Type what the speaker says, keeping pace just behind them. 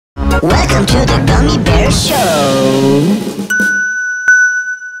Welcome to the Gummy Bear Show.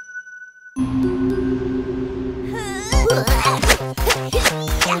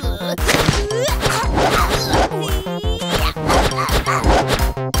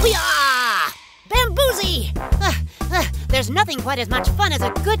 Bamboozy! There's nothing quite as much fun as a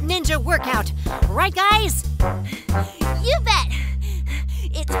good ninja workout. Right, guys? You bet!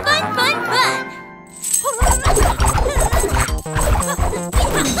 It's fun, fun, fun!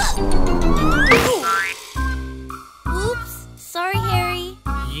 Oops, sorry, Harry.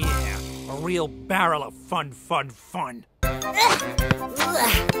 Yeah, a real barrel of fun, fun, fun.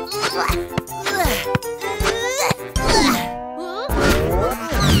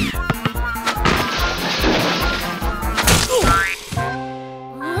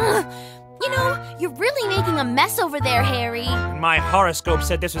 You're really making a mess over there, Harry. My horoscope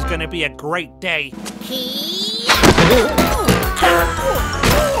said this was gonna be a great day.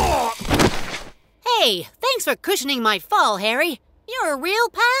 Hey, thanks for cushioning my fall, Harry. You're a real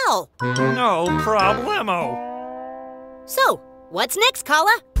pal. No problemo. So, what's next,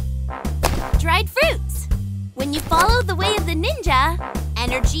 Kala? Dried fruits. When you follow the way of the ninja,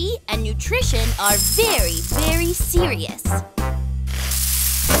 energy and nutrition are very, very serious.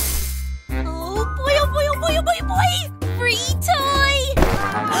 Oh boy, oh boy, oh boy, oh boy, oh boy! Free toy!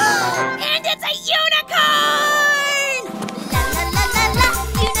 And it's a unicorn! La la la la la,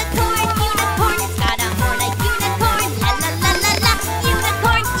 unicorn, unicorn, it's got a horn like unicorn. La la la la la,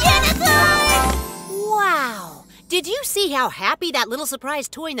 unicorn, unicorn! Wow! Did you see how happy that little surprise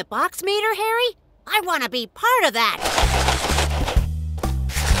toy in the box made her, Harry? I want to be part of that!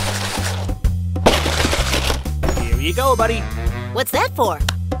 Here you go, buddy. What's that for?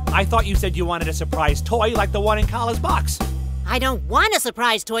 I thought you said you wanted a surprise toy like the one in Kala's box. I don't want a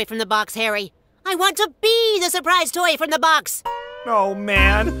surprise toy from the box, Harry. I want to be the surprise toy from the box. Oh,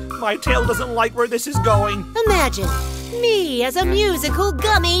 man. My tail doesn't like where this is going. Imagine me as a musical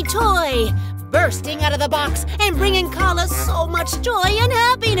gummy toy, bursting out of the box and bringing Kala so much joy and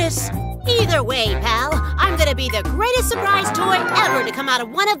happiness. Either way, pal, I'm gonna be the greatest surprise toy ever to come out of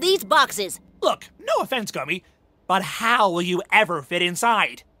one of these boxes. Look, no offense, Gummy, but how will you ever fit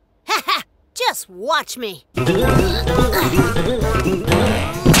inside? Ha ha! Just watch me.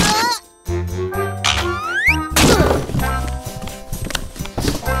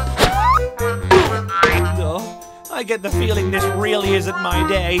 Oh, I get the feeling this really isn't my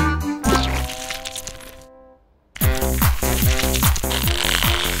day.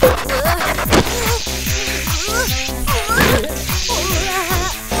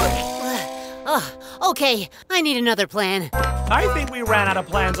 Okay, I need another plan. I think we ran out of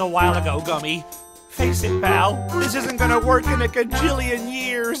plans a while ago, Gummy. Face it, pal, this isn't gonna work in a gajillion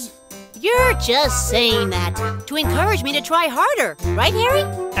years. You're just saying that to encourage me to try harder, right, Harry?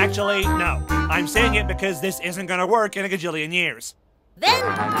 Actually, no. I'm saying it because this isn't gonna work in a gajillion years. Then,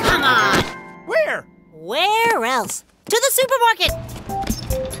 come on. Where? Where else? To the supermarket.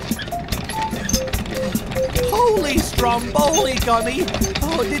 Holy stromboli, Gummy!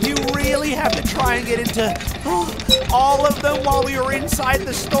 Oh, did you really have to try and get into all of them while we were inside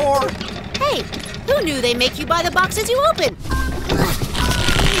the store? Hey, who knew they make you buy the boxes you open?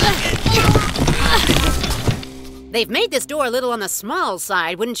 They've made this door a little on the small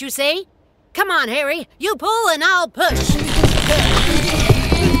side, wouldn't you say? Come on, Harry. You pull and I'll push.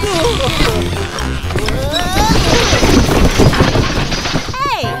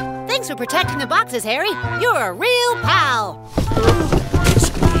 Hey, thanks for protecting the boxes, Harry. You're a real pal.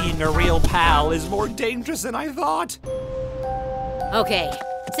 Being a real pal is more dangerous than I thought. Okay,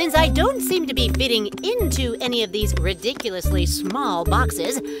 since I don't seem to be fitting into any of these ridiculously small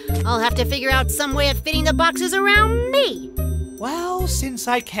boxes, I'll have to figure out some way of fitting the boxes around me. Well, since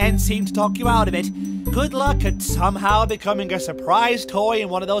I can't seem to talk you out of it, good luck at somehow becoming a surprise toy in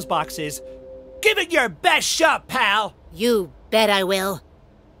one of those boxes. Give it your best shot, pal! You bet I will.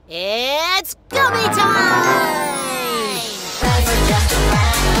 It's gummy time! Life is just a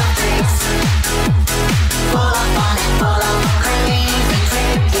bag of tricks, full of fun and full of crazy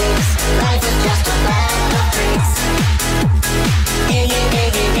tricks. Life is just a bag of tricks. Iggy,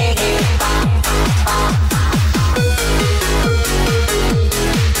 iggy, iggy, bop, bop, bop.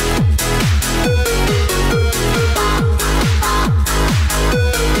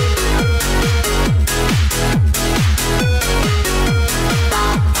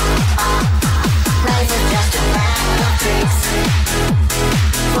 Life is just a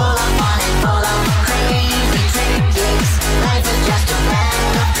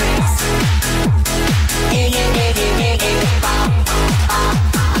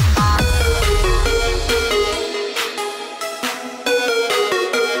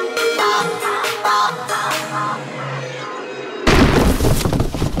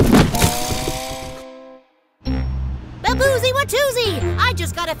Susie! I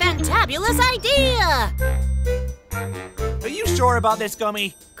just got a fantabulous idea! Are you sure about this,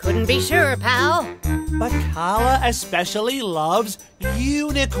 Gummy? Couldn't be sure, pal. But Carla especially loves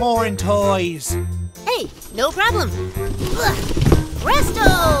unicorn toys. Hey, no problem. Ugh. Presto!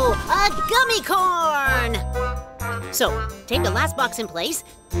 A gummy corn! So, take the last box in place,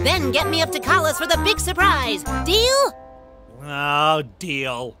 then get me up to Carla's for the big surprise. Deal? Oh,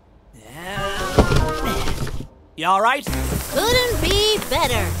 deal. You all right? Couldn't be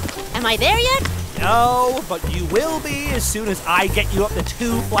better. Am I there yet? No, but you will be as soon as I get you up the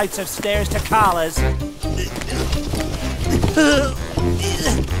 2 flights of stairs to Carla's.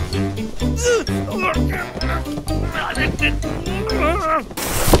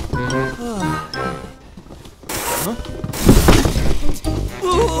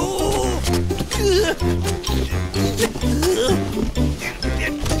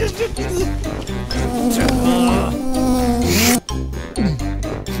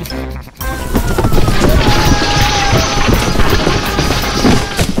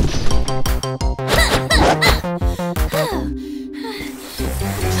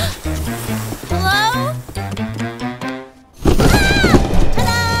 Hello?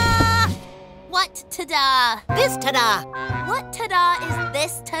 Ta-da! What ta-da? This ta-da! What ta-da is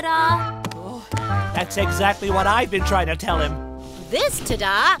this ta-da? That's exactly what I've been trying to tell him. This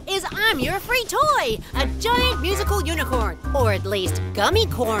ta-da is I'm your free toy! A giant musical unicorn, or at least gummy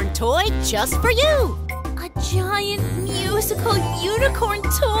corn toy just for you! A giant musical unicorn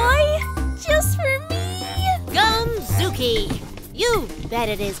toy? Just for me? Gumzuki! You bet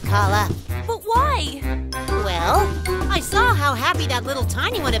it is, Carla. But why? Well, I saw how happy that little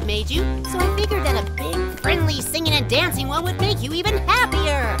tiny one had made you, so I figured that a big, friendly, singing and dancing one would make you even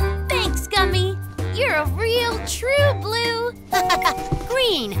happier. Thanks, Gummy. You're a real true blue.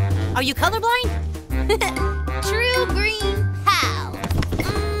 Green. Are you colorblind? True green pal.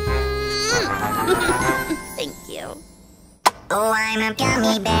 Thank you. Oh, I'm a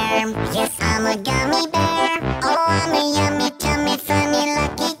gummy bear. Yes, I'm a gummy bear. Oh, I'm a yummy, tummy, funny,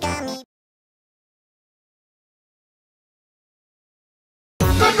 lucky gummy.